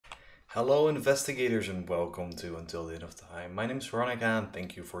Hello investigators and welcome to Until the End of Time. My name is Veronica and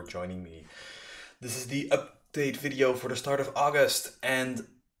thank you for joining me. This is the update video for the start of August and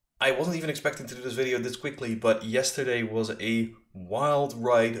I wasn't even expecting to do this video this quickly, but yesterday was a wild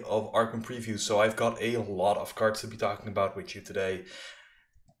ride of Arkham previews, so I've got a lot of cards to be talking about with you today.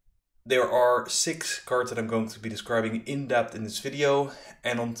 There are 6 cards that I'm going to be describing in depth in this video,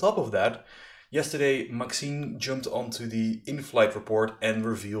 and on top of that, yesterday Maxine jumped onto the in-flight report and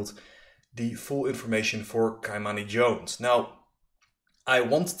revealed the full information for Kaimani Jones. Now, I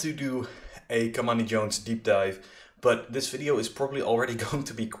want to do a Kaimani Jones deep dive, but this video is probably already going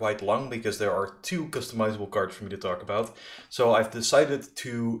to be quite long because there are 2 customizable cards for me to talk about. So I've decided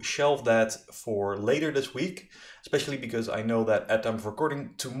to shelve that for later this week, especially because I know that at time of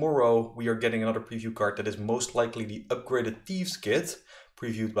recording tomorrow we are getting another preview card that is most likely the upgraded Thieves Kit,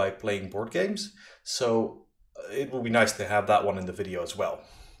 previewed by Playing Board Games. So it will be nice to have that one in the video as well.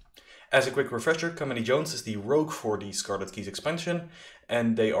 As a quick refresher, Kaimani Jones is the rogue for the Scarlet Keys expansion,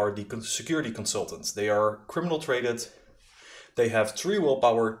 and they are the security consultants. They are criminal traded, they have 3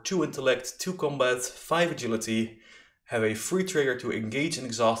 willpower, 2 intellect, 2 combat, 5 agility, have a free trigger to engage an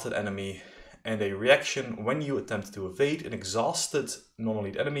exhausted enemy, and a reaction when you attempt to evade an exhausted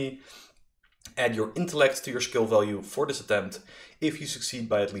non-elite enemy. Add your intellect to your skill value for this attempt. If you succeed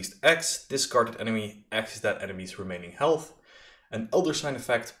by at least X, discarded enemy X is that enemy's remaining health. An Elder Sign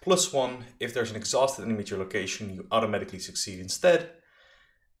effect +1, if there's an exhausted enemy at your location, you automatically succeed instead.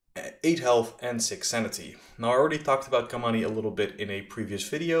 8 health and 6 sanity. Now I already talked about Kaimani a little bit in a previous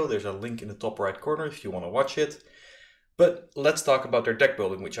video, there's a link in the top right corner if you want to watch it. But let's talk about their deck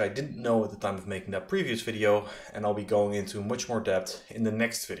building, which I didn't know at the time of making that previous video, and I'll be going into much more depth in the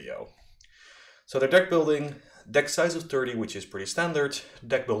next video. So their deck building, deck size of 30, which is pretty standard.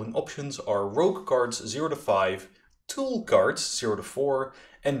 Deck building options are rogue cards 0 to 5, tool cards 0 to 4,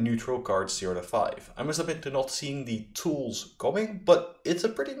 and neutral cards 0 to 5. I must admit to not seeing the tools coming, but it's a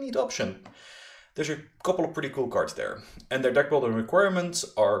pretty neat option. There's a couple of pretty cool cards there. And their deck building requirements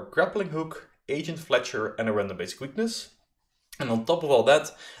are Grappling Hook, Agent Fletcher, and a random basic weakness. And on top of all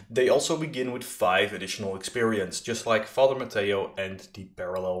that, they also begin with 5 additional experience, just like Father Mateo and the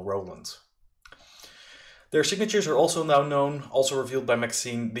Parallel Roland. Their signatures are also now known, also revealed by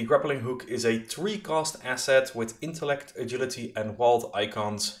Maxine. The Grappling Hook is a 3-cost asset with intellect, agility, and wild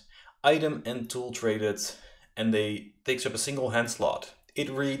icons, item and tool traded, and they takes up a single hand slot. It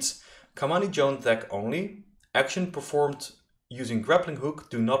reads, Kaimani Jones attack only. Action performed using Grappling Hook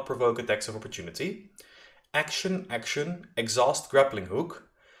do not provoke attacks of opportunity. Action, exhaust Grappling Hook.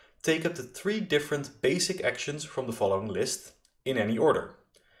 Take up to 3 different basic actions from the following list, in any order.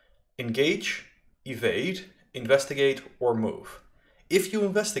 Engage, evade, investigate, or move. If you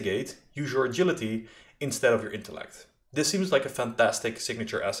investigate, use your agility instead of your intellect. This seems like a fantastic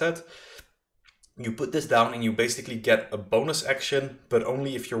signature asset. You put this down and you basically get a bonus action, but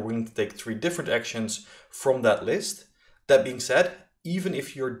only if you're willing to take 3 different actions from that list. That being said, even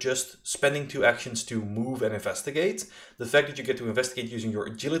if you're just spending 2 actions to move and investigate, the fact that you get to investigate using your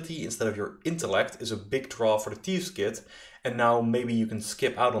agility instead of your intellect is a big draw for the Thieves Kit, and now maybe you can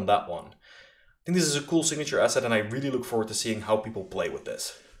skip out on that one. I think this is a cool signature asset and I really look forward to seeing how people play with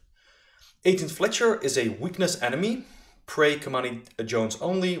this. Agent Fletcher is a weakness enemy, prey Kaimani Jones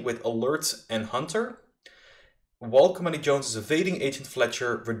only with Alert and Hunter. While Kaimani Jones is evading Agent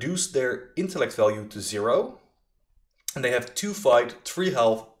Fletcher, reduce their intellect value to 0. And they have 2 fight, 3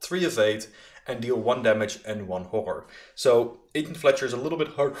 health, 3 evade, and deal 1 damage and 1 horror. So Agent Fletcher is a little bit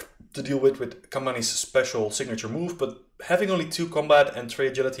hard to deal with Kaimani's special signature move, but having only 2 combat and 3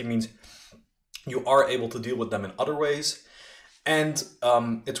 agility means you are able to deal with them in other ways. And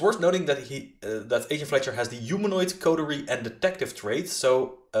it's worth noting that that Agent Fletcher has the humanoid, coterie, and detective traits.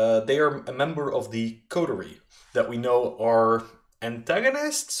 So they are a member of the coterie that we know are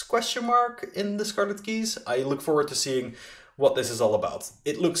antagonists, question mark, in the Scarlet Keys. I look forward to seeing what this is all about.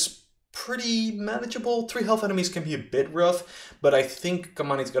 It looks pretty manageable. 3 health enemies can be a bit rough, but I think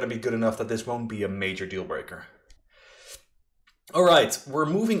Kaimani's gonna be good enough that this won't be a major deal breaker. Alright, we're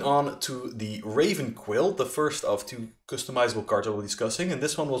moving on to the Raven Quill, the first of 2 customizable cards I will be discussing, and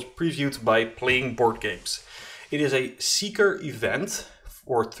this one was previewed by Playing Board Games. It is a Seeker event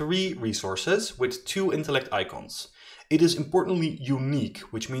for 3 resources with 2 intellect icons. It is importantly unique,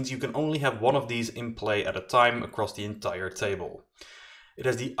 which means you can only have one of these in play at a time across the entire table. It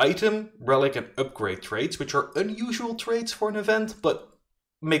has the item, relic, and upgrade traits, which are unusual traits for an event, but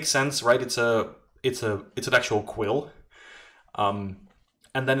makes sense, right? It's an actual quill. And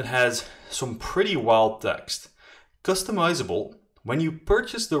then it has some pretty wild text. Customizable. When you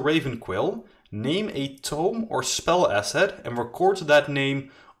purchase the Raven Quill, name a tome or spell asset and record that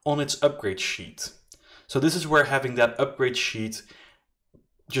name on its upgrade sheet. So this is where having that upgrade sheet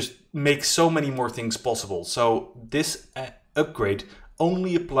just makes so many more things possible. So this upgrade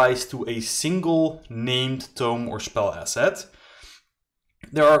only applies to a single named tome or spell asset.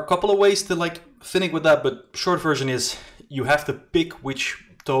 There are a couple of ways to finick with that, but short version is you have to pick which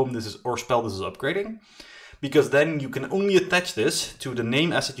tome this is or spell this is upgrading, because then you can only attach this to the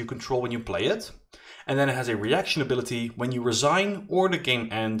name asset you control when you play it, and then it has a reaction ability when you resign or the game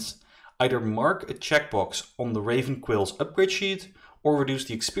ends. Either mark a checkbox on the Raven Quill's upgrade sheet or reduce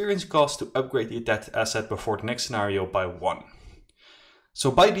the experience cost to upgrade the attached asset before the next scenario by 1.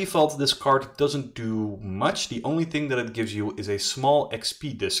 So by default, this card doesn't do much. The only thing that it gives you is a small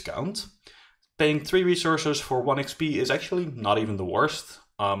XP discount. Paying 3 resources for 1 XP is actually not even the worst.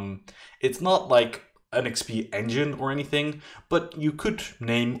 It's not like an XP engine or anything, but you could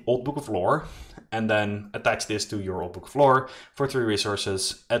name Old Book of Lore and then attach this to your Old Book of Lore for 3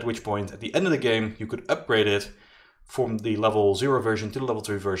 resources, at which point at the end of the game you could upgrade it from the level 0 version to the level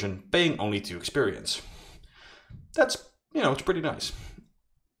 3 version, paying only 2 experience. That's, it's pretty nice.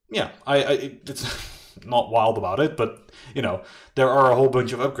 Yeah, it's not wild about it, but, there are a whole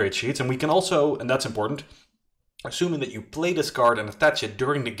bunch of upgrade sheets, and we can also, and that's important, assuming that you play this card and attach it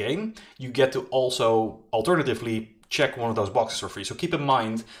during the game, you get to also, alternatively, check one of those boxes for free. So keep in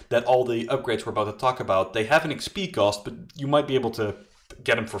mind that all the upgrades we're about to talk about, they have an XP cost, but you might be able to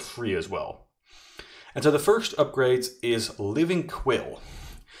get them for free as well. And so the first upgrade is Living Quill.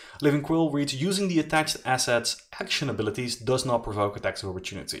 Living Quill reads, using the attached asset's action abilities does not provoke attacks of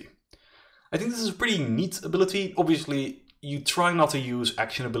opportunity. I think this is a pretty neat ability. Obviously, you try not to use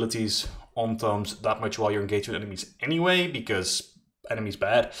action abilities on tomes that much while you're engaged with enemies anyway, because enemies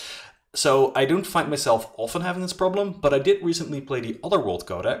bad. So I don't find myself often having this problem, but I did recently play the Otherworld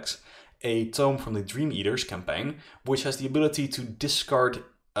Codex, a tome from the Dream Eaters campaign, which has the ability to discard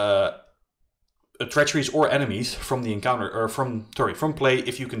treacheries or enemies from the encounter, or from play,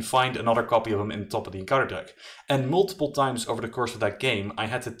 if you can find another copy of them in the top of the encounter deck. And multiple times over the course of that game, I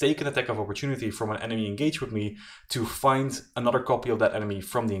had to take an attack of opportunity from an enemy engaged with me to find another copy of that enemy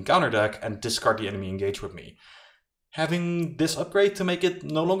from the encounter deck and discard the enemy engaged with me. Having this upgrade to make it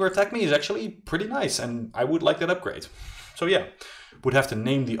no longer attack me is actually pretty nice, and I would like that upgrade. So yeah, would have to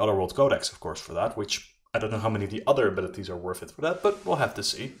name the Otherworld Codex, of course, for that, which I don't know how many of the other abilities are worth it for that, but we'll have to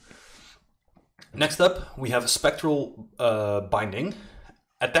see. Next up, we have Spectral Binding.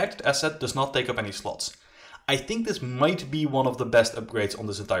 Attached asset does not take up any slots. I think this might be one of the best upgrades on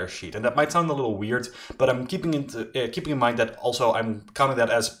this entire sheet, and that might sound a little weird, but I'm keeping in mind that also I'm counting that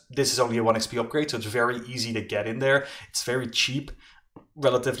as this is only a 1 XP upgrade, so it's very easy to get in there. It's very cheap,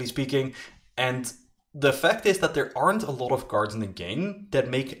 relatively speaking, and the fact is that there aren't a lot of cards in the game that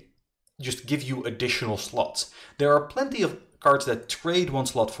just give you additional slots. There are plenty of cards that trade one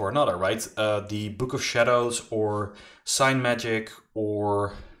slot for another, right? The Book of Shadows or Sign Magic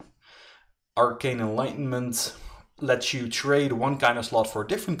or Arcane Enlightenment lets you trade one kind of slot for a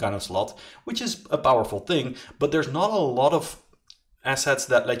different kind of slot, which is a powerful thing, but there's not a lot of assets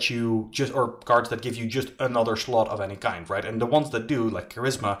that let you or cards that give you just another slot of any kind, right? And the ones that do, like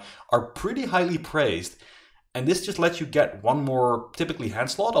Charisma, are pretty highly praised. And this just lets you get one more, typically hand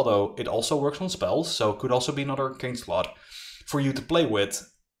slot, although it also works on spells, so it could also be another arcane slot for you to play with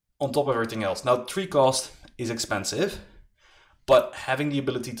on top of everything else. Now, 3 cost is expensive, but having the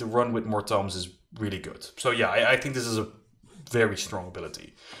ability to run with more tomes is really good. So yeah, I think this is a very strong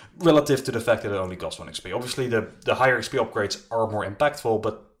ability, relative to the fact that it only costs 1 XP. Obviously, the higher XP upgrades are more impactful,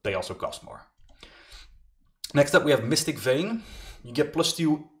 but they also cost more. Next up, we have Mystic Vein. You get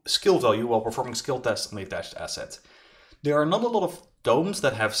 +2 skill value while performing skill tests on the attached asset. There are not a lot of tomes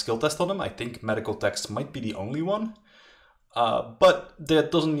that have skill tests on them. I think Medical Text might be the only one. But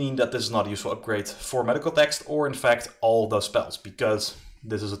that doesn't mean that this is not a useful upgrade for Medical Text, or in fact all those spells, because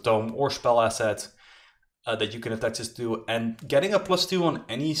this is a tome or spell asset that you can attach this to, and getting a +2 on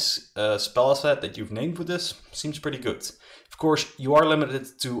any spell asset that you've named with this seems pretty good. Of course, you are limited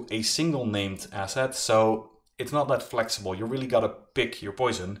to a single named asset, so it's not that flexible. You really gotta pick your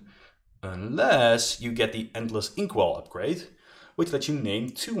poison, unless you get the Endless Inkwell upgrade, which lets you name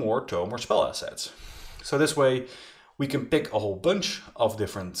 2 more tome or spell assets. So this way, we can pick a whole bunch of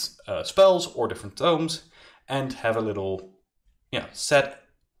different spells or different tomes and have a little set.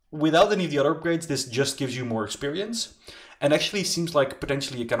 Without any of the other upgrades, this just gives you more experience, and actually seems like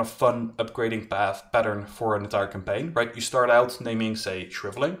potentially a kind of fun upgrading pattern for an entire campaign, right? You start out naming, say,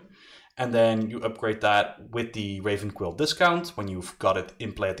 Shriveling, and then you upgrade that with the Raven Quill discount when you've got it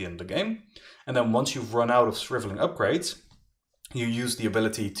in play at the end of the game. And then once you've run out of Shriveling upgrades, you use the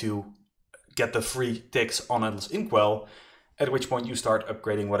ability to get the free ticks on Endless Inkwell, at which point you start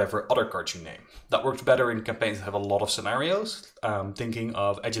upgrading whatever other cards you name. That works better in campaigns that have a lot of scenarios, thinking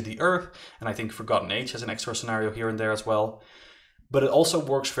of Edge of the Earth, and I think Forgotten Age has an extra scenario here and there as well. But it also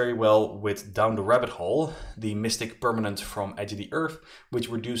works very well with Down the Rabbit Hole, the Mystic Permanent from Edge of the Earth, which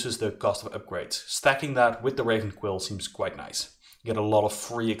reduces the cost of upgrades. Stacking that with the Raven Quill seems quite nice. You get a lot of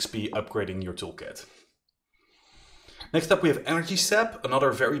free XP upgrading your toolkit. Next up we have Energy Sap,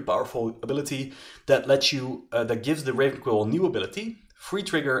 another very powerful ability that that gives the Raven Quill a new ability, free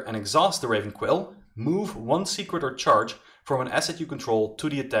trigger and exhaust the Raven Quill, move one secret or charge from an asset you control to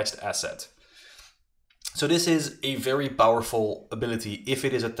the attached asset. So this is a very powerful ability if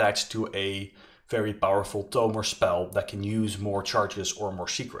it is attached to a very powerful tome or spell that can use more charges or more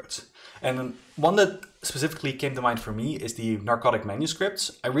secrets. And one that specifically came to mind for me is the Narcotic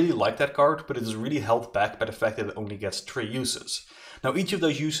Manuscripts. I really like that card, but it is really held back by the fact that it only gets 3 uses. Now each of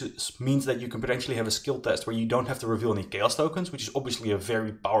those uses means that you can potentially have a skill test where you don't have to reveal any Chaos Tokens, which is obviously a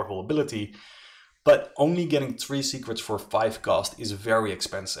very powerful ability, but only getting 3 secrets for 5 cost is very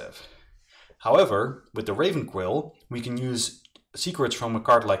expensive. However, with the Raven Quill, we can use secrets from a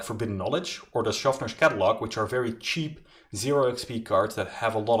card like Forbidden Knowledge or the Schaffner's Catalog, which are very cheap 0 XP cards that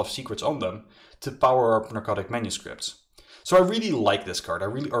have a lot of secrets on them, to power up Narcotic Manuscripts. So I really like this card, I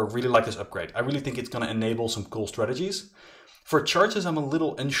really like this upgrade. I really think it's going to enable some cool strategies. For charges, I'm a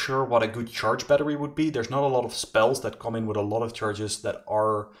little unsure what a good charge battery would be. There's not a lot of spells that come in with a lot of charges that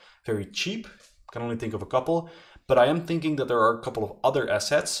are very cheap. I can only think of a couple. But I am thinking that there are a couple of other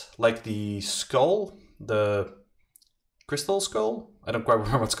assets, like the skull, the crystal skull? I don't quite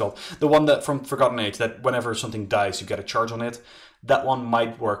remember what it's called. The one that from Forgotten Age, that whenever something dies, you get a charge on it. That one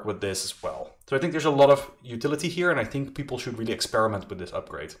might work with this as well. So I think there's a lot of utility here, and I think people should really experiment with this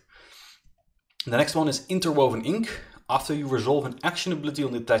upgrade. The next one is Interwoven Ink. After you resolve an action ability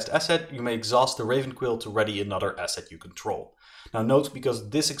on the attached asset, you may exhaust the Raven Quill to ready another asset you control. Now note, because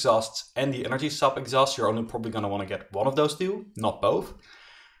this exhausts and the Energy Sap exhausts, you're only probably going to want to get one of those two, not both.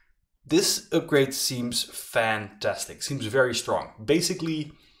 This upgrade seems fantastic, seems very strong.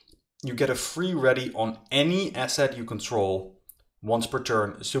 Basically, you get a free ready on any asset you control once per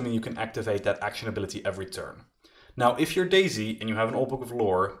turn, assuming you can activate that action ability every turn. Now, if you're Daisy and you have an old book of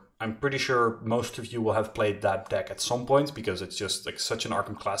lore, I'm pretty sure most of you will have played that deck at some point because it's just like such an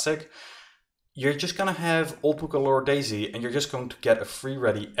Arkham classic. You're just going to have Old Book of Lore Daisy and you're just going to get a free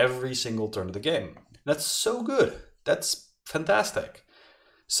ready every single turn of the game. That's so good. That's fantastic.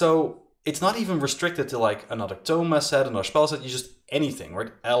 So it's not even restricted to like another tome set, another spell set, you just anything,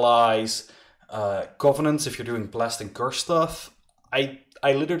 right? Allies, covenants if you're doing blast and curse stuff. I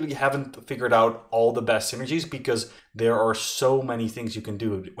literally haven't figured out all the best synergies because there are so many things you can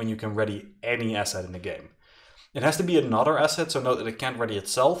do when you can ready any asset in the game. It has to be another asset, so note that it can't ready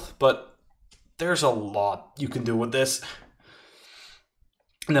itself, but there's a lot you can do with this.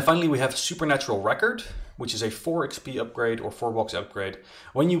 And then finally we have Supernatural Record, which is a 4 XP upgrade or 4 box upgrade.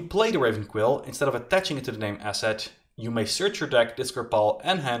 When you play the Raven Quill, instead of attaching it to the name asset, you may search your deck, discard pile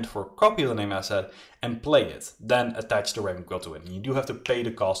and hand for a copy of the name asset and play it. Then attach the Raven Quill to it. And you do have to pay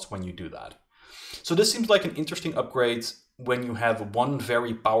the cost when you do that. So this seems like an interesting upgrade when you have one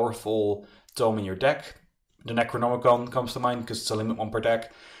very powerful tome in your deck. The Necronomicon comes to mind because it's a limit 1 per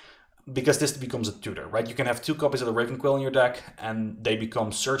deck. Because this becomes a tutor, right? You can have 2 copies of the Raven Quill in your deck and they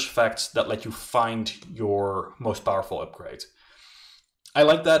become search facts that let you find your most powerful upgrade. I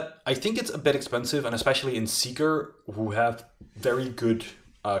like that. I think it's a bit expensive, and especially in Seeker, who have very good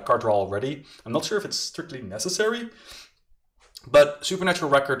card draw already. I'm not sure if it's strictly necessary, but Supernatural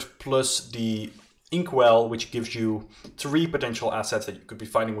Record plus the Inkwell, which gives you 3 potential assets that you could be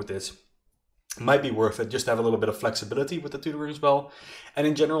finding with this, might be worth it, just to have a little bit of flexibility with the tutoring as well. And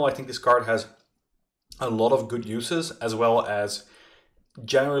in general, I think this card has a lot of good uses, as well as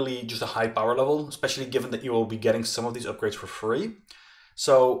generally just a high power level, especially given that you will be getting some of these upgrades for free.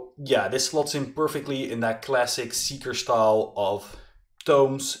 So yeah, this slots in perfectly in that classic Seeker style of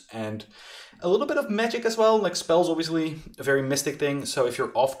tomes, and a little bit of magic as well, like spells, obviously a very mystic thing. So if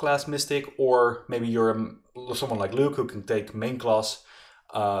you're off-class mystic, or maybe you're someone like Luke who can take main class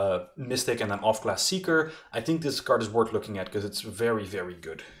Mystic and then off-class Seeker, I think this card is worth looking at because it's very, very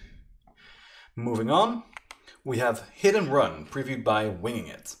good. Moving on, we have Hit and Run, previewed by Winging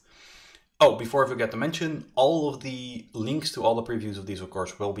It. Oh, before I forget to mention, all of the links to all the previews of these, of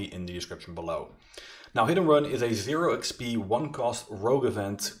course, will be in the description below. Now, Hit and Run is a 0 XP, 1 cost rogue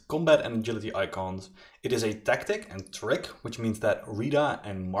event, combat and agility icons. It is a tactic and trick, which means that Rita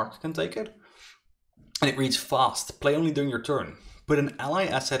and Mark can take it. And it reads fast, play only during your turn. Put an ally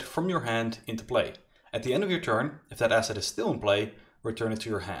asset from your hand into play. At the end of your turn, if that asset is still in play, return it to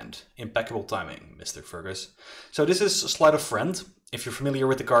your hand. Impeccable timing, Mr. Fergus. So this is Sleight of Friend. If you're familiar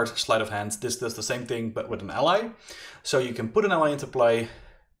with the card Sleight of Hand, this does the same thing but with an ally. So you can put an ally into play,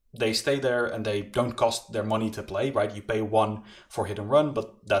 they stay there and they don't cost their money to play, right? You pay 1 for hit and run,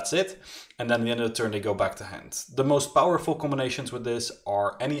 but that's it. And then at the end of the turn, they go back to hand. The most powerful combinations with this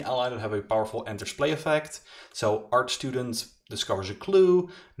are any ally that have a powerful enters play effect. So art student discovers a clue,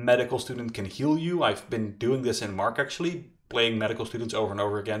 medical student can heal you. I've been doing this in Mark actually, playing medical students over and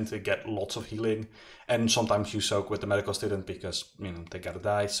over again to get lots of healing. And sometimes you soak with the medical student because, you know, they gotta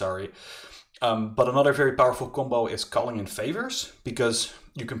die, sorry. But another very powerful combo is calling in favors, because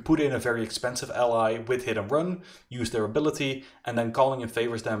you can put in a very expensive ally with hit and run, use their ability, and then calling in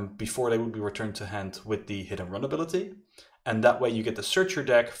favors them before they would be returned to hand with the hit and run ability. And that way you get to search your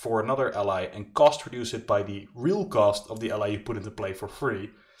deck for another ally and cost reduce it by the real cost of the ally you put into play for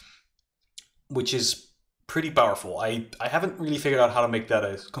free, which is pretty powerful. I haven't really figured out how to make that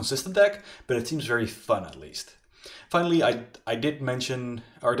a consistent deck, but it seems very fun at least. Finally, I did want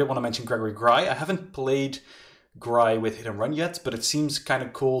to mention Gregory Gry. I haven't played Gry with hit and run yet, but it seems kind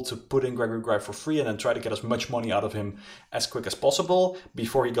of cool to put in Gregory Gry for free and then try to get as much money out of him as quick as possible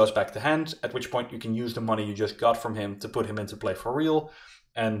before he goes back to hand, at which point you can use the money you just got from him to put him into play for real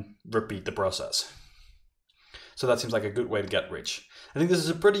and repeat the process. So that seems like a good way to get rich. I think this is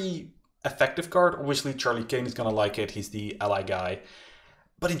a pretty effective card. Obviously, Charlie Kane is going to like it. He's the ally guy.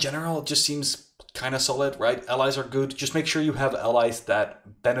 But in general, it just seems kind of solid, right? Allies are good. Just make sure you have allies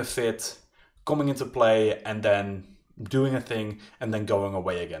that benefit coming into play and then doing a thing and then going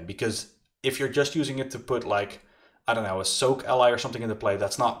away again. Because if you're just using it to put, like, I don't know, a soak ally or something into play,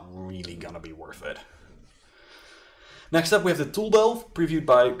 that's not really going to be worth it. Next up, we have the Tool Belt, previewed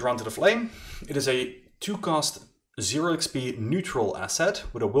by Drawn to the Flame. It is a 2-cost 0 XP neutral asset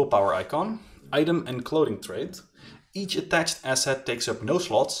with a willpower icon, item and clothing trait. Each attached asset takes up no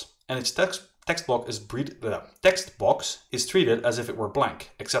slots, and its text box is treated as if it were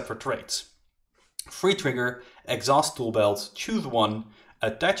blank, except for traits. Free trigger, exhaust Tool Belt, choose one,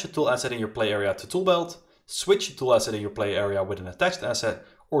 attach a tool asset in your play area to Tool Belt, switch a tool asset in your play area with an attached asset,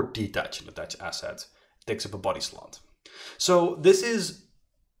 or detach an attached asset. It takes up a body slot. So this is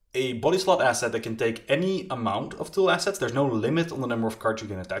a body slot asset that can take any amount of tool assets. There's no limit on the number of cards you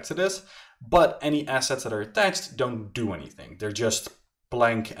can attach to this, but any assets that are attached don't do anything. They're just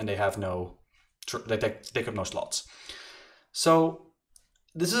blank and they have they take up no slots. So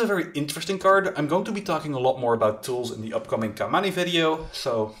this is a very interesting card. I'm going to be talking a lot more about tools in the upcoming Kamani video,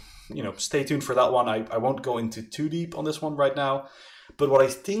 so stay tuned for that one. I won't go into too deep on this one right now, but what I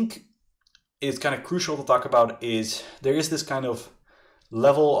think is kind of crucial to talk about is there is this kind of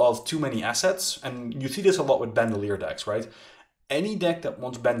level of too many assets, and you see this a lot with Bandolier decks, right? Any deck that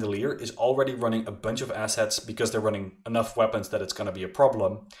wants Bandolier is already running a bunch of assets because they're running enough weapons that it's going to be a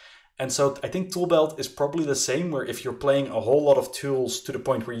problem. And so I think Tool Belt is probably the same, where if you're playing a whole lot of tools to the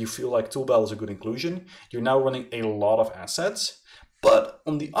point where you feel like Tool Belt is a good inclusion, you're now running a lot of assets. But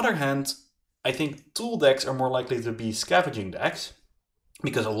on the other hand, I think tool decks are more likely to be scavenging decks,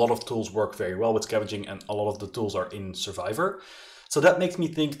 because a lot of tools work very well with scavenging and a lot of the tools are in Survivor. So that makes me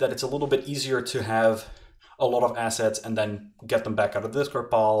think that it's a little bit easier to have a lot of assets and then get them back out of the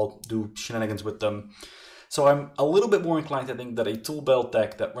discard pile, do shenanigans with them. So I'm a little bit more inclined to think that a Tool Belt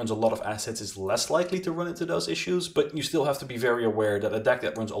deck that runs a lot of assets is less likely to run into those issues, but you still have to be very aware that a deck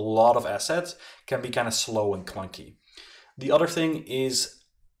that runs a lot of assets can be kind of slow and clunky. The other thing is,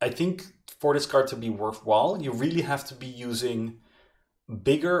 I think for this card to be worthwhile, you really have to be using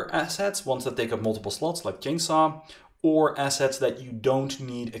bigger assets, ones that take up multiple slots like Chainsaw, or assets that you don't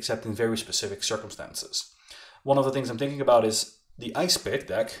need except in very specific circumstances. One of the things I'm thinking about is the Ice Pick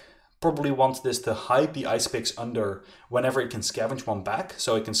deck probably wants this to hide the Ice Picks under whenever it can scavenge one back.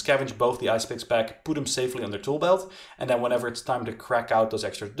 So it can scavenge both the Ice Picks back, put them safely under Tool Belt, and then whenever it's time to crack out those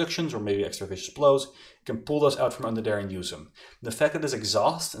extra deductions or maybe extra vicious blows, you can pull those out from under there and use them. The fact that it's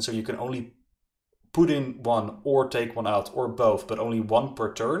exhaust, and so you can only put in one or take one out or both, but only one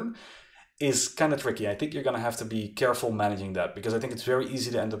per turn, is kind of tricky. I think you're going to have to be careful managing that, because I think it's very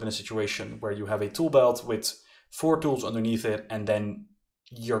easy to end up in a situation where you have a Tool Belt with 4 tools underneath it, and then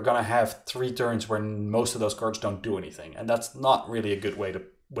you're going to have 3 turns where most of those cards don't do anything. And that's not really a good way to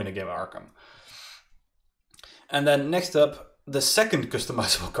win a game of Arkham. And then next up, the second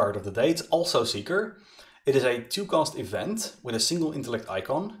customizable card of the day. It's also Seeker. It is a 2-cost event with a single intellect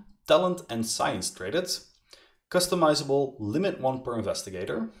icon, talent and science traded, customizable, limit 1 per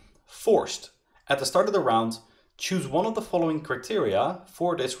investigator, forced. At the start of the round, choose one of the following criteria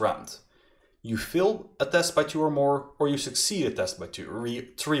for this round. You fail a test by 2 or more, or you succeed a test by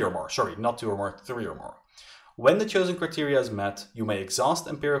 3 or more. Sorry, not 2 or more, 3 or more. When the chosen criteria is met, you may exhaust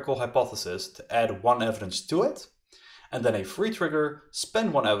empirical hypothesis to add 1 evidence to it, and then a free trigger,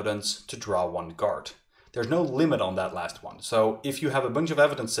 spend 1 evidence to draw 1 card. There's no limit on that last one. So if you have a bunch of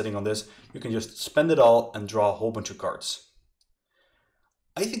evidence sitting on this, you can just spend it all and draw a whole bunch of cards.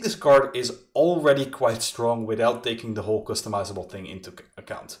 I think this card is already quite strong without taking the whole customizable thing into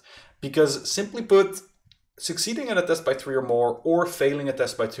account. Because simply put, succeeding at a test by 3 or more, or failing a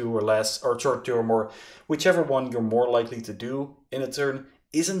test by 2 or less, or 2 or more, whichever one you're more likely to do in a turn,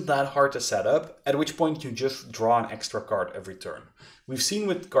 isn't that hard to set up, at which point you just draw an extra card every turn. We've seen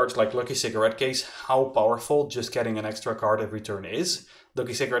with cards like Lucky Cigarette Case how powerful just getting an extra card every turn is.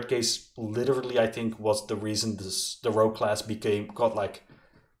 Lucky Cigarette Case literally, I think, was the reason the rogue class got like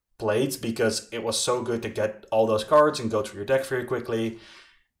played, because it was so good to get all those cards and go through your deck very quickly.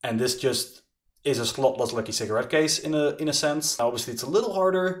 And this just is a slotless Lucky Cigarette Case in a sense. Obviously it's a little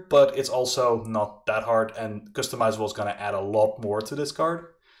harder, but it's also not that hard, and customizable is going to add a lot more to this card.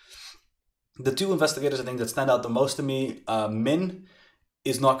 The 2 investigators I think that stand out the most to me, Min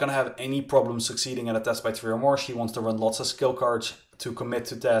is not going to have any problem succeeding at a test by 3 or more. She wants to run lots of skill cards to commit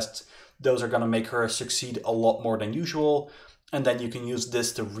to tests. Those are going to make her succeed a lot more than usual. And then you can use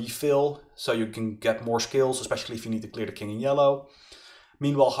this to refill, so you can get more skills, especially if you need to clear the king in yellow.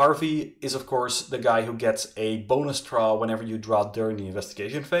 Meanwhile, Harvey is of course the guy who gets a bonus draw whenever you draw during the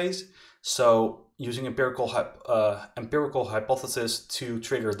investigation phase. So using empirical hypothesis to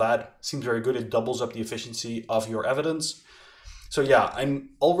trigger that seems very good. It doubles up the efficiency of your evidence. So yeah,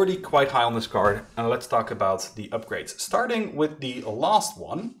 I'm already quite high on this card, and let's talk about the upgrades. Starting with the last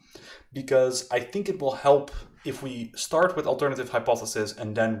one, because I think it will help if we start with alternative hypothesis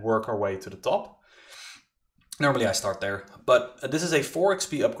and then work our way to the top. Normally I start there, but this is a 4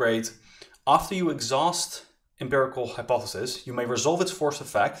 XP upgrade. After you exhaust empirical hypothesis, you may resolve its force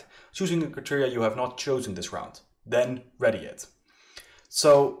effect, choosing a criteria you have not chosen this round. Then ready it.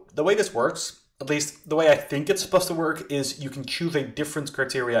 So the way this works, at least the way I think it's supposed to work, is you can choose a different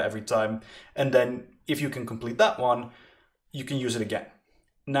criteria every time, and then if you can complete that one, you can use it again.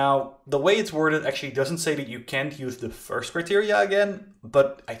 Now, the way it's worded actually doesn't say that you can't use the first criteria again,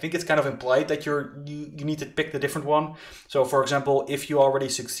 but I think it's kind of implied that you need to pick the different one. So for example, if you already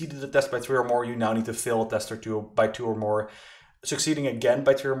succeeded the test by 3 or more, you now need to fail a test or 2 by 2 or more. Succeeding again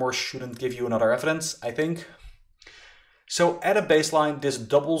by 3 or more shouldn't give you another evidence, I think. So at a baseline, this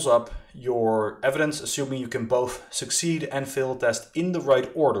doubles up your evidence, assuming you can both succeed and fail a test in the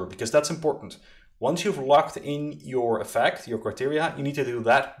right order, because that's important. Once you've locked in your effect, your criteria, you need to do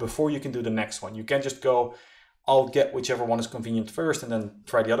that before you can do the next one. You can't just go, I'll get whichever one is convenient first and then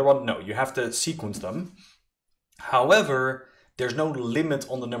try the other one. No, you have to sequence them. However, there's no limit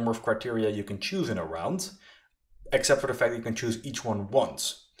on the number of criteria you can choose in a round, except for the fact that you can choose each one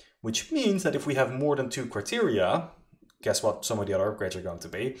once. Which means that if we have more than 2 criteria, guess what some of the other upgrades are going to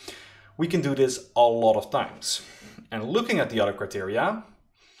be, we can do this a lot of times. And looking at the other criteria,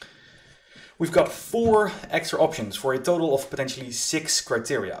 we've got 4 extra options for a total of potentially 6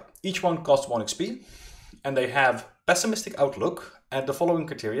 criteria. Each one costs 1 XP, and they have pessimistic outlook. And the following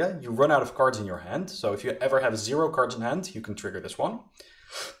criteria: you run out of cards in your hand. So if you ever have 0 cards in hand, you can trigger this one.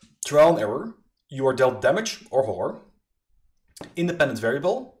 Trial and error: you are dealt damage or horror. Independent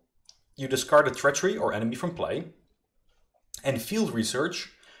variable: you discard a treachery or enemy from play. And field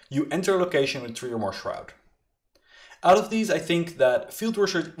research: you enter a location with 3 or more shroud. Out of these, I think that field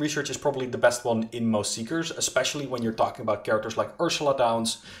research is probably the best one in most Seekers, especially when you're talking about characters like Ursula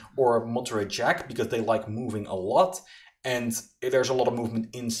Downs or Monterey Jack, because they like moving a lot, and there's a lot of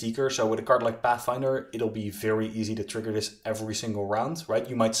movement in Seeker. So with a card like Pathfinder, it'll be very easy to trigger this every single round, right?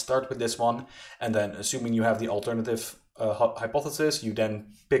 You might start with this one, and then assuming you have the alternative hypothesis, you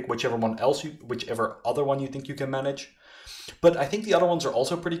then pick whichever other one you think you can manage. But I think the other ones are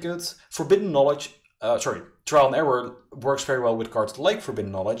also pretty good. Forbidden Knowledge, Trial and Error works very well with cards like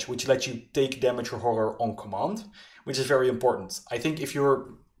Forbidden Knowledge, which lets you take damage or horror on command, which is very important. I think if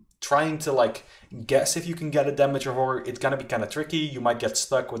you're trying to guess if you can get a damage or horror, it's gonna be kind of tricky. You might get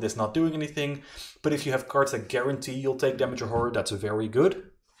stuck with this not doing anything. But if you have cards that guarantee you'll take damage or horror, that's very good.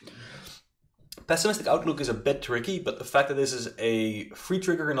 Pessimistic Outlook is a bit tricky, but the fact that this is a free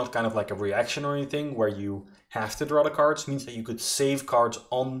trigger, not kind of like a reaction or anything where you have to draw the cards, means that you could save cards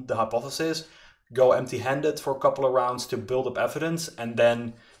on the hypothesis, go empty-handed for a couple of rounds to build up evidence, and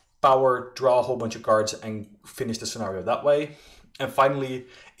then power, draw a whole bunch of cards and finish the scenario that way. And finally,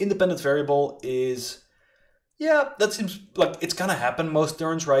 independent variable is, yeah, that seems like it's gonna happen most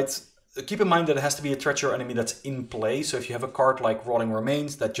turns, right? Keep in mind that it has to be a treachery enemy that's in play. So if you have a card like Rotting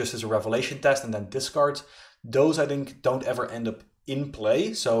Remains that just is a revelation test and then discards, those I think don't ever end up in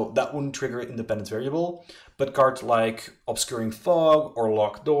play, so that wouldn't trigger independent variable. But cards like Obscuring Fog or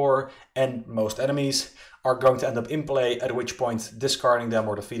Locked Door and most enemies are going to end up in play, at which point discarding them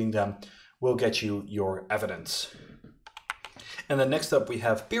or defeating them will get you your evidence. And then next up we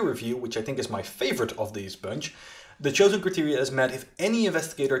have Peer Review, which I think is my favorite of these bunch. The chosen criteria is met if any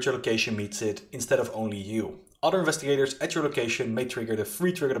investigator at your location meets it, instead of only you. Other investigators at your location may trigger the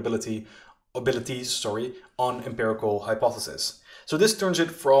free triggered abilities on empirical hypothesis. So this turns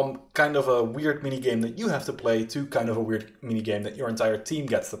it from kind of a weird minigame that you have to play to kind of a weird minigame that your entire team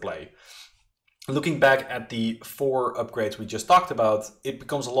gets to play. Looking back at the 4 upgrades we just talked about, it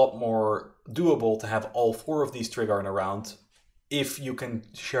becomes a lot more doable to have all 4 of these trigger in a round if you can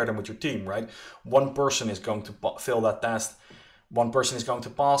share them with your team, right? One person is going to fail that test. One person is going to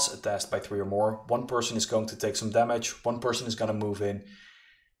pass a test by 3 or more. One person is going to take some damage. One person is going to move in.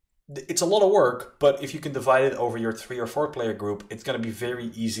 It's a lot of work, but if you can divide it over your 3 or 4 player group, it's going to be very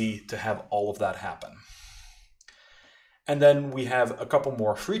easy to have all of that happen. And then we have a couple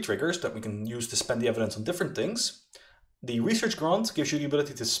more free triggers that we can use to spend the evidence on different things. The Research Grant gives you the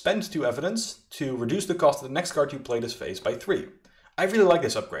ability to spend 2 evidence to reduce the cost of the next card you play this phase by 3. I really like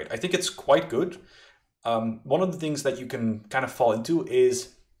this upgrade. I think it's quite good. One of the things that you can kind of fall into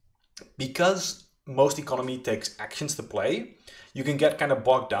is because most economy takes actions to play, you can get kind of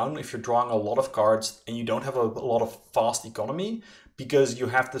bogged down if you're drawing a lot of cards and you don't have a lot of fast economy, because you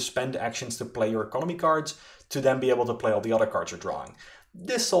have to spend actions to play your economy cards to then be able to play all the other cards you're drawing.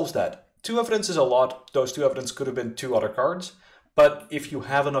 This solves that. 2 evidence is a lot. Those 2 evidence could have been 2 other cards. But if you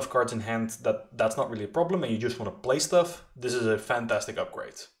have enough cards in hand, that's not really a problem and you just want to play stuff, this is a fantastic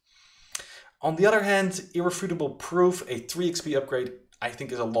upgrade. On the other hand, Irrefutable Proof, a 3 XP upgrade, I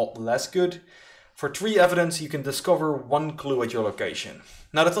think is a lot less good. For 3 evidence, you can discover 1 clue at your location.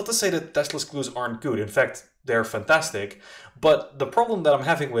 Now, that's not to say that testless clues aren't good. In fact, they're fantastic. But the problem that I'm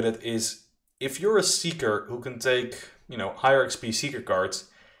having with it is, if you're a seeker who can take, higher XP seeker cards,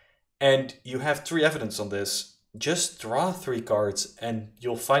 and you have 3 evidence on this, just draw 3 cards and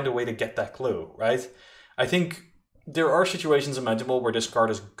you'll find a way to get that clue, right? I think there are situations imaginable where this card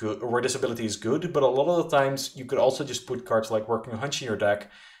is good, or where this ability is good, but a lot of the times you could also just put cards like Working Hunch in your deck,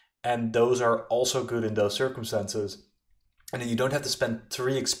 and those are also good in those circumstances. And then you don't have to spend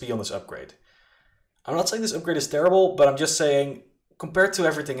 3 XP on this upgrade. I'm not saying this upgrade is terrible, but I'm just saying, compared to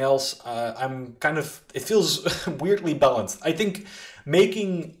everything else, it feels weirdly balanced. I think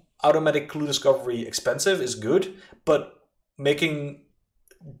making automatic clue discovery expensive is good, but making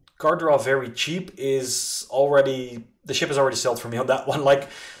card draw very cheap is already, the ship is already sailed for me on that one. Like,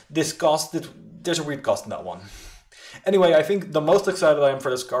 there's a weird cost in that one. Anyway, I think the most excited I am for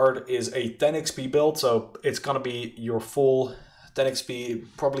this card is a 10 XP build, so it's gonna be your full 10 XP,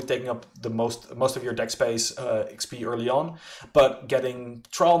 probably taking up the most of your deck space XP early on, but getting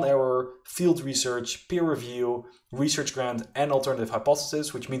Trial and Error, Field Research, Peer Review, Research Grant, and Alternative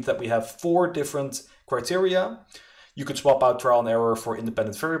Hypothesis, which means that we have 4 different criteria. You could swap out Trial and Error for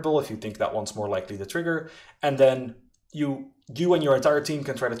Independent Variable if you think that one's more likely to trigger, and then you and your entire team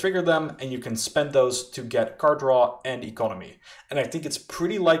can try to trigger them, and you can spend those to get card draw and economy. And I think it's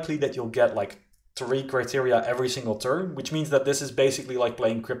pretty likely that you'll get like 3 criteria every single turn, which means that this is basically like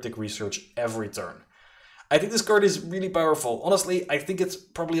playing Cryptic Research every turn. I think this card is really powerful. Honestly, I think it's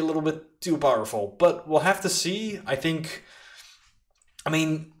probably a little bit too powerful, but we'll have to see.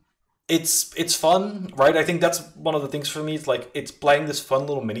 It's fun, right? I think that's one of the things for me. It's like, it's playing this fun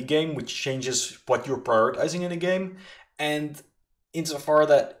little mini game, which changes what you're prioritizing in a game. And insofar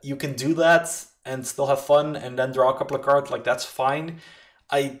that you can do that and still have fun and then draw a couple of cards, like, that's fine.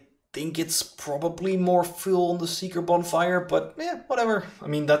 I think it's probably more fuel on the Seeker Bonfire, but yeah, whatever. I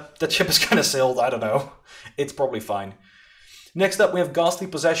mean, that ship is kind of sailed, I don't know. It's probably fine. Next up, we have Ghastly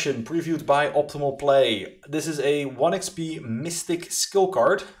Possession, previewed by Optimal Play. This is a 1 XP Mystic skill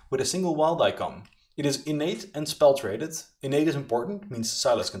card with a single wild icon. It is innate and spell traded. Innate is important, means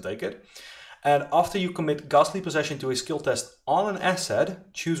Silas can take it. And after you commit Ghastly Possession to a skill test on an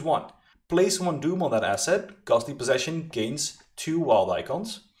asset, choose 1. Place 1 Doom on that asset, Ghastly Possession gains 2 wild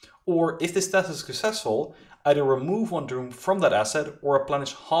icons. Or if this test is successful, either remove 1 Doom from that asset or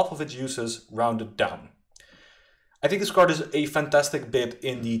replenish half of its uses rounded down. I think this card is a fantastic bit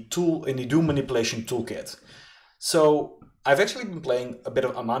in the Doom manipulation toolkit. So I've actually been playing a bit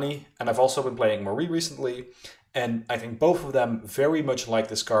of Amani, and I've also been playing Marie recently, and I think both of them very much like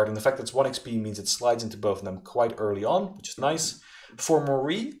this card, and the fact that it's 1 XP means it slides into both of them quite early on, which is nice. For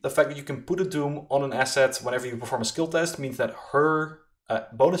Marie, the fact that you can put a Doom on an asset whenever you perform a skill test means that her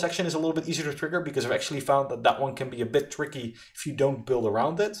bonus action is a little bit easier to trigger, because I've actually found that one can be a bit tricky if you don't build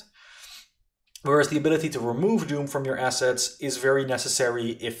around it. Whereas the ability to remove Doom from your assets is very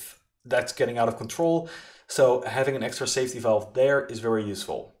necessary if that's getting out of control. So having an extra safety valve there is very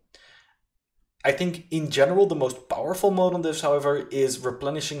useful. I think in general the most powerful mode on this, however, is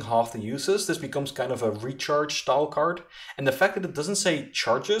replenishing half the uses. This becomes kind of a recharge style card. And the fact that it doesn't say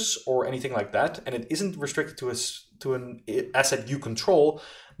charges or anything like that, and it isn't restricted to an asset you control,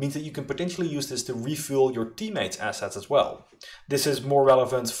 means that you can potentially use this to refuel your teammates' assets as well. This is more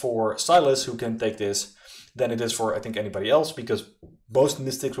relevant for Silas, who can take this, than it is for, I think, anybody else, because most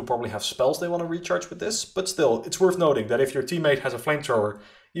mystics will probably have spells they want to recharge with this. But still, it's worth noting that if your teammate has a flamethrower,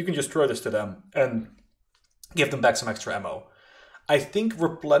 you can just throw this to them and give them back some extra ammo. I think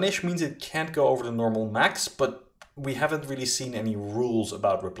replenish means it can't go over the normal max, but we haven't really seen any rules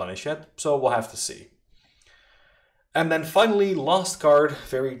about replenish yet, so we'll have to see. And then finally, last card,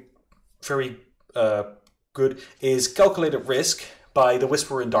 very good, is Calculated Risk by the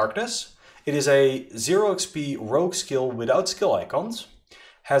Whisperer in Darkness. It is a 0 XP rogue skill without skill icons,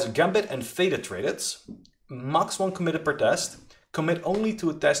 has Gambit and Faded traded, max 1 committed per test, commit only to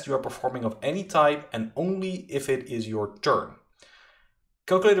a test you are performing of any type and only if it is your turn.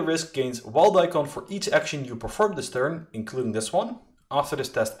 Calculated Risk gains wild icon for each action you perform this turn, including this one, after this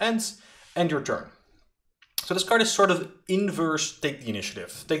test ends, and your turn. So this card is sort of inverse Take the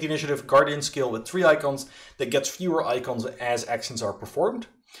Initiative. Take the Initiative Guardian skill with 3 icons that gets fewer icons as actions are performed,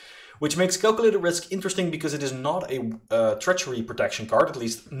 which makes Calculated Risk interesting because it is not a treachery protection card, at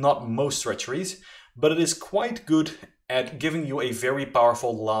least not most treacheries, but it is quite good at giving you a very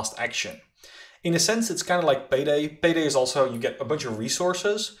powerful last action. In a sense, it's kind of like Payday. Payday is also, you get a bunch of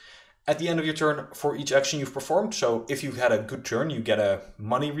resources at the end of your turn for each action you've performed. So if you've had a good turn, you get a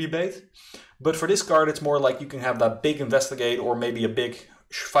money rebate. But for this card, it's more like you can have that big investigate or maybe a big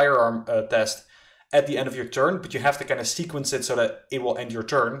firearm test at the end of your turn, but you have to kind of sequence it so that it will end your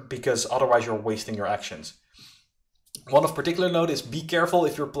turn, because otherwise you're wasting your actions. One of particular note is be careful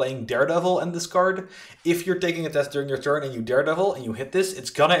if you're playing Daredevil and this card. If you're taking a test during your turn and you Daredevil and you hit this, it's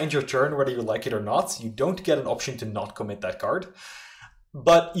gonna end your turn whether you like it or not. You don't get an option to not commit that card.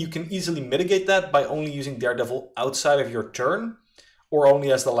 But you can easily mitigate that by only using Daredevil outside of your turn, or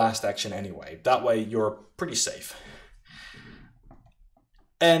only as the last action anyway. That way you're pretty safe.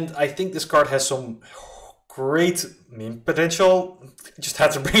 And I think this card has some great meme potential. Just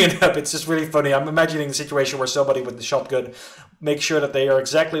had to bring it up. It's just really funny. I'm imagining the situation where somebody with the shotgun makes sure that they are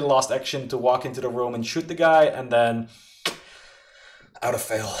exactly the last action to walk into the room and shoot the guy, and then out of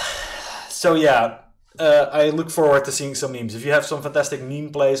fail. So yeah, I look forward to seeing some memes. If you have some fantastic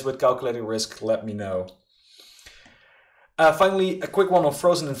meme plays with Calculated Risk, let me know. Finally, a quick one on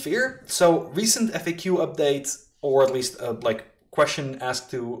Frozen in Fear. So recent FAQ update, or at least question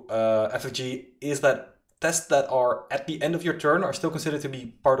asked to FFG, is that tests that are at the end of your turn are still considered to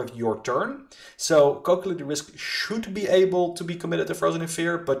be part of your turn. So Calculated Risk should be able to be committed to Frozen in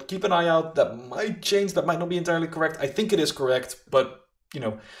Fear, but keep an eye out. That might change. That might not be entirely correct. I think it is correct, but you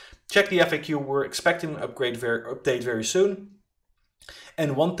know, check the FAQ. We're expecting an update very soon.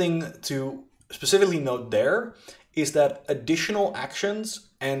 And one thing to specifically note there is that additional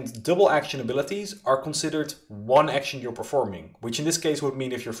actions and double action abilities are considered one action you're performing, which in this case would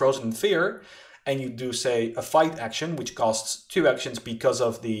mean if you're Frozen in Fear and you do, say, a fight action, which costs 2 actions because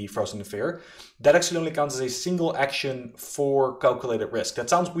of the Frozen in Fear, that actually only counts as a single action for Calculated Risk. That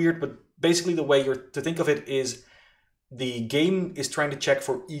sounds weird, but basically the way you're to think of it is the game is trying to check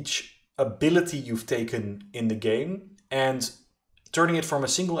for each ability you've taken in the game, and turning it from a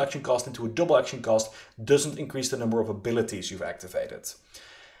single action cost into a double action cost doesn't increase the number of abilities you've activated.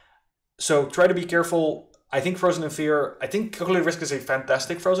 So try to be careful. I think Frozen in Fear, I think Calculated Risk is a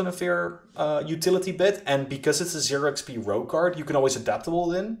fantastic Frozen in Fear utility bit, and because it's a 0 XP rogue card, you can always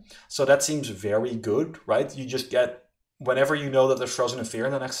adaptable it in. So that seems very good, right? You just get, whenever you know that there's Frozen in Fear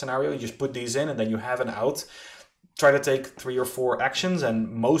in the next scenario, you just put these in and then you have an out. Try to take 3 or 4 actions, and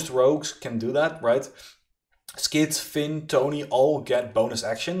most rogues can do that, right? Skid, Finn, Tony all get bonus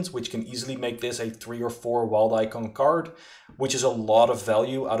actions, which can easily make this a 3 or 4 wild icon card, which is a lot of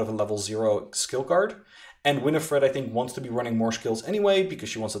value out of a level 0 skill card. And Winifred, I think, wants to be running more skills anyway because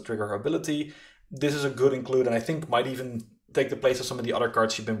she wants to trigger her ability. This is a good include, and I think might even take the place of some of the other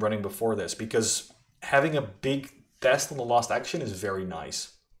cards she's been running before this, because having a big test on the last action is very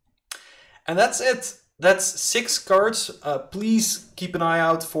nice. And that's it. That's 6 cards. Please keep an eye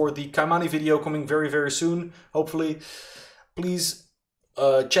out for the Kaimani video coming very soon, hopefully. Please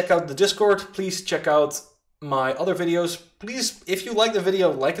check out the Discord. Please check out my other videos. Please, if you like the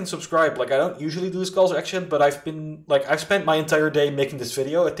video, like and subscribe. Like, I don't usually do this calls to action, but I've spent my entire day making this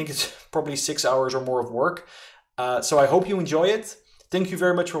video. I think it's probably 6 hours or more of work. So I hope you enjoy it. Thank you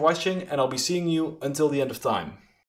very much for watching, and I'll be seeing you until the end of time.